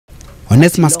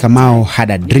Onesmas Kamau had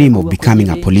a dream of becoming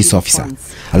a police officer.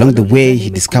 Along the way, he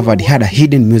discovered he had a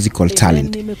hidden musical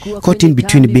talent. Caught in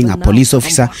between being a police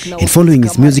officer and following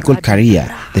his musical career,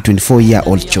 the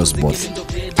 24-year-old chose both.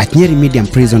 At Nyeri Medium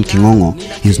Prison, Kingongo,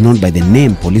 he is known by the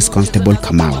name Police Constable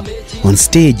Kamau. On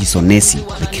stage is Onesih,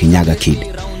 the Kirinyaga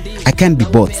Kid. I can't be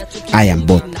both, I am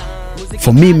both.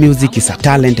 For me, music is a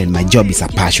talent and my job is a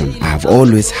passion I have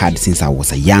always had since I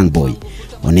was a young boy,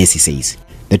 Onesih says.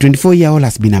 The 24-year-old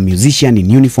has been a musician in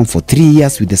uniform for 3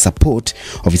 years with the support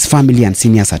of his family and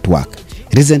seniors at work.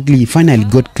 Recently, he finally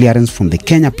got clearance from the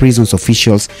Kenya prison's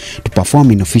officials to perform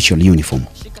in official uniform.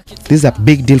 This is a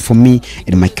big deal for me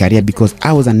in my career because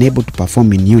I was unable to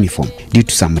perform in uniform due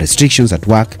to some restrictions at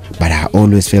work, but I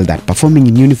always felt that performing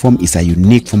in uniform is a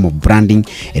unique form of branding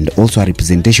and also a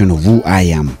representation of who I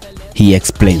am. He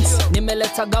explains.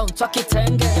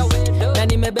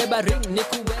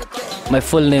 My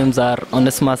full names are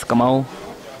Onesmus Kamau,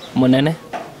 Monene.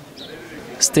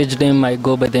 Stage name I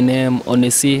go by the name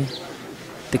Onesih,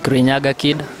 the Kirinyaga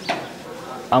Kid.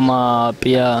 I'm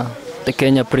the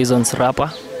Kenya prisons rapper.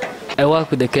 I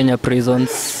work with the Kenya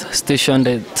prisons stationed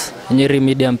at Nyeri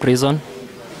Medium Prison.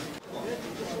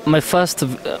 My first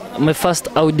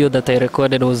audio that I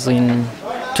recorded was in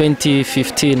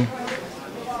 2015.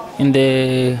 In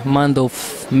the month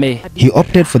of May. He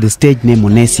opted for the stage name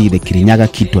Onesih, the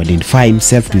Kirinyaga Kid, to identify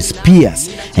himself to his peers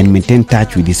and maintain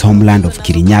touch with his homeland of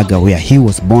Kirinyaga, where he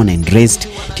was born and raised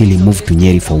till he moved to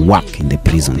Nyeri for work in the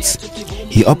prisons.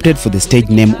 He opted for the stage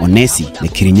name Onesih, the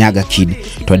Kirinyaga Kid,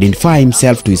 to identify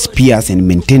himself to his peers and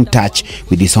maintain touch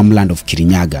with his homeland of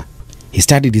Kirinyaga. He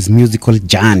started his musical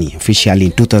journey officially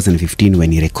in 2015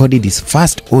 when he recorded his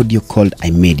first audio called I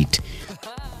Made It.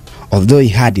 Although he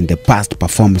had in the past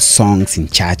performed songs in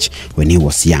church when he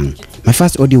was young, my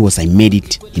first audio was I Made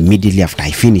It immediately after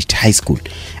I finished high school.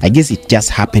 I guess it just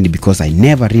happened because I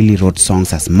never really wrote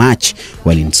songs as much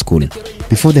while in school.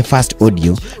 Before the first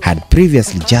audio, I had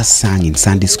previously just sang in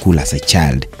Sunday school as a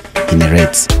child. He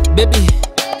narrates. Baby,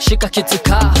 shika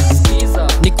kitika,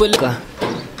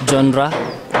 genre,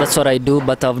 that's what I do,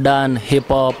 but I've done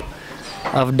hip-hop,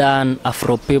 I've done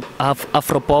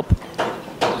Afro-pop,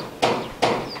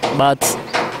 but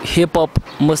hip-hop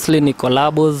mostly ni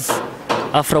collabos,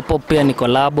 Afro-pop pia ni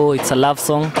collabo, it's a love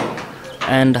song,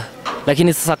 and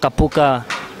lakini sasa kapuka,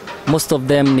 most of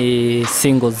them ni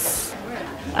singles.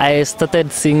 I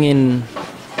started singing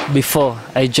before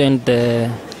I joined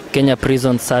the Kenya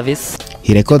Prison Service.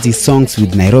 He records his songs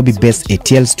with Nairobi-based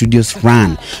ATL Studios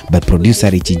run by producer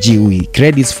Richie G, who he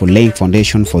credits for laying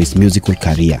foundation for his musical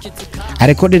career. I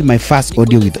recorded my first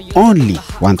audio with only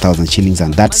 1,000 shillings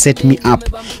and that set me up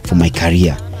for my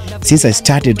career. Since I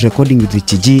started recording with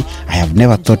Richie G, I have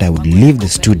never thought I would leave the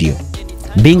studio.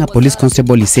 Being a police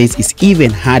constable, he says, is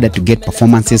even harder to get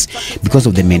performances because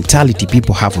of the mentality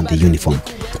people have on the uniform.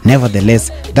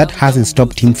 Nevertheless, that hasn't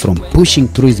stopped him from pushing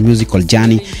through his musical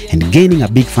journey and gaining a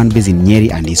big fan base in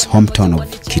Nyeri and his hometown of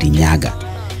Kirinyaga.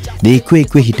 The Ikwe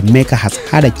hitmaker has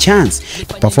had a chance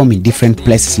to perform in different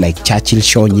places like Churchill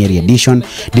Show Nyeri Edition,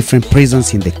 different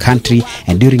prisons in the country,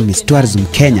 and during Miss Tourism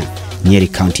Kenya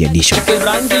Nyeri County Edition.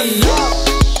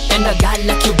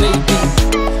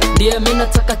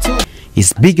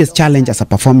 His biggest challenge as a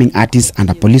performing artist and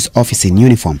a police officer in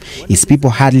uniform is people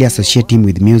hardly associate him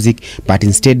with music, but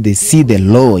instead they see the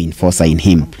law enforcer in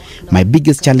him. My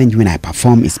biggest challenge when I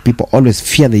perform is people always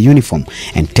fear the uniform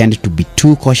and tend to be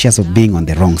too cautious of being on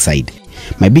the wrong side.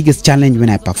 My biggest challenge when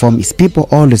I perform is people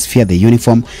always fear the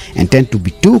uniform and tend to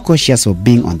be too cautious of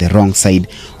being on the wrong side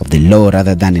of the law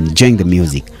rather than enjoying the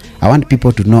music. I want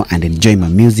people to know and enjoy my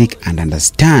music and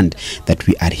understand that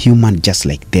we are human just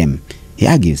like them. He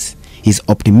argues. He's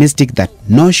optimistic that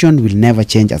notion will never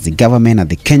change as the government and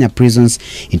the Kenya prisons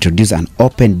introduce an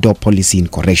open door policy in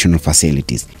correctional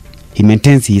facilities. He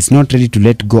maintains he is not ready to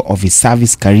let go of his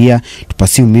service career to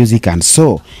pursue music, and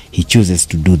so he chooses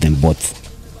to do them both.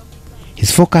 His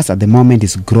focus at the moment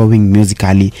is growing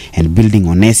musically and building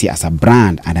Onesih as a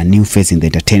brand and a new face in the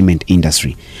entertainment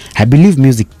industry. I believe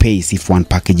music pays if one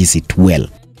packages it well.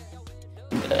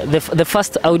 The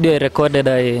first audio I recorded,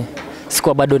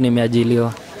 sikuwa bado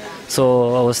nimeajiliwa.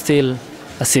 So I was still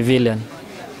a civilian.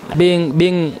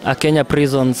 Being a Kenya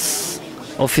prisons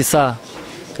officer,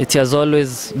 it has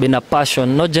always been a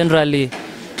passion, not generally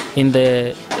in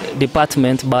the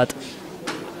department, but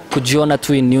kujiona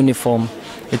tu in uniform.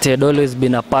 It had always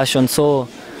been a passion. So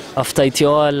after it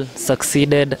all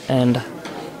succeeded and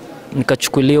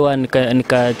nikachukuliwa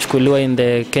in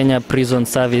the Kenya Prison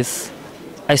Service,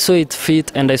 I saw it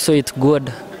fit and I saw it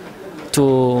good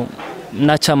to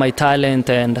nurture my talent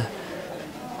and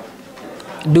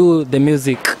do the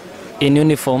music in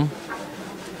uniform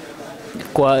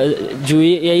kwa juu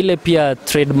ya ile pia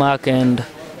trademark and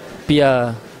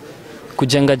pia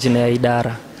kujenga jina ya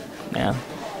idara. Yeah.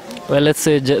 Well, let's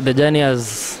say the journey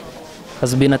has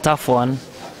been a tough one.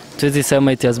 Tuwezi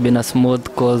sema it has been a smooth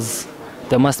because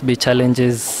there must be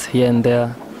challenges here and there.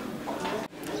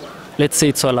 Let's say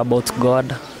it's all about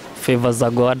God, favors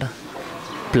of God,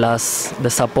 plus the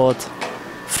support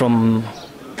from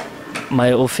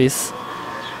my office.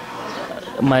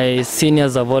 My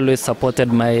seniors have always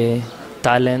supported my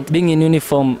talent. Being in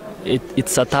uniform,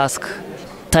 it's a task.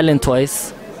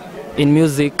 Talent-wise, in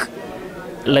music,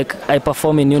 like I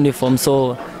perform in uniform,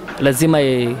 so lazima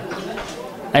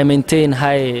I maintain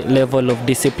high level of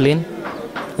discipline,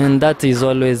 and that is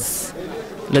always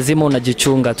lazima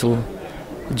unajichunga tu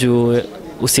juu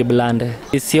usiblande.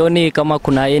 Sioni kama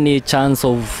kuna any chance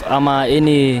of ama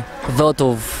any thought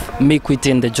of me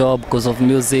quitting the job because of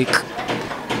music.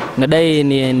 Nadai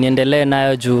niendelee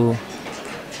nayo juu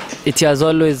it has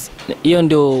always, hiyo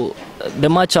ndio the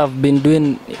much I've been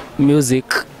doing music,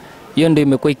 hiyo ndio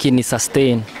imekuwa ikini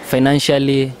sustain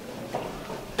financially,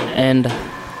 and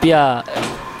pia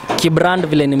kibrand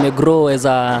vile nimegrow as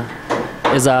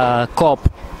a cop,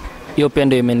 hiyo pia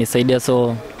ndio imenisaidia,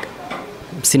 so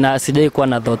sijai kuwa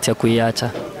na thought ya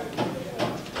kuiacha.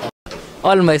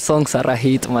 All my songs are a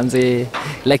hit manze,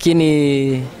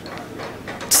 lakini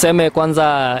tuseme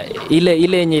kwanza ile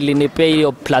yenye ilinipea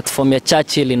hiyo platform ya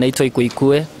Churchill inaitwa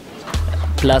Ikuikue,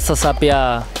 plus sasa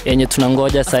pia yenye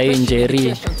tunangoja sasa hii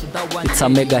Nyeri, it's a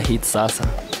mega hit sasa.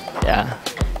 Yeah,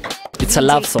 it's a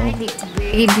love song.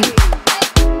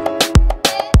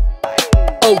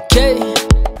 Okay.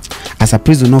 As a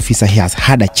prison officer, he has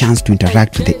had a chance to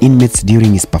interact with the inmates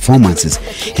during his performances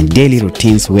and daily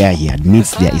routines, where he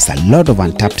admits there is a lot of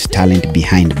untapped talent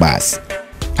behind bars.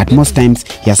 At most times,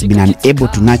 he has been unable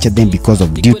to nurture them because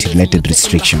of duty-related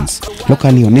restrictions.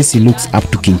 Locally, Onesih looks up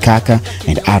to King Kaka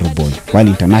and Arrowboy, while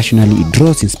internationally it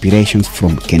draws inspirations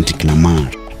from Kendrick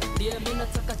Lamar.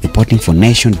 Reporting for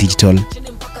Nation Digital,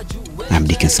 I'm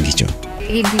Dickens Ngicho.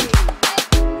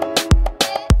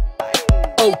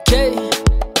 Okay,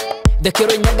 the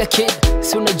Kirinyaga Kid,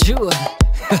 si unajua.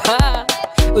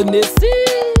 Onesih,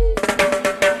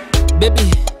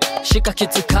 baby, shika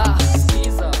kitu kaa,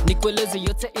 nikueleze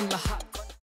yote in my heart.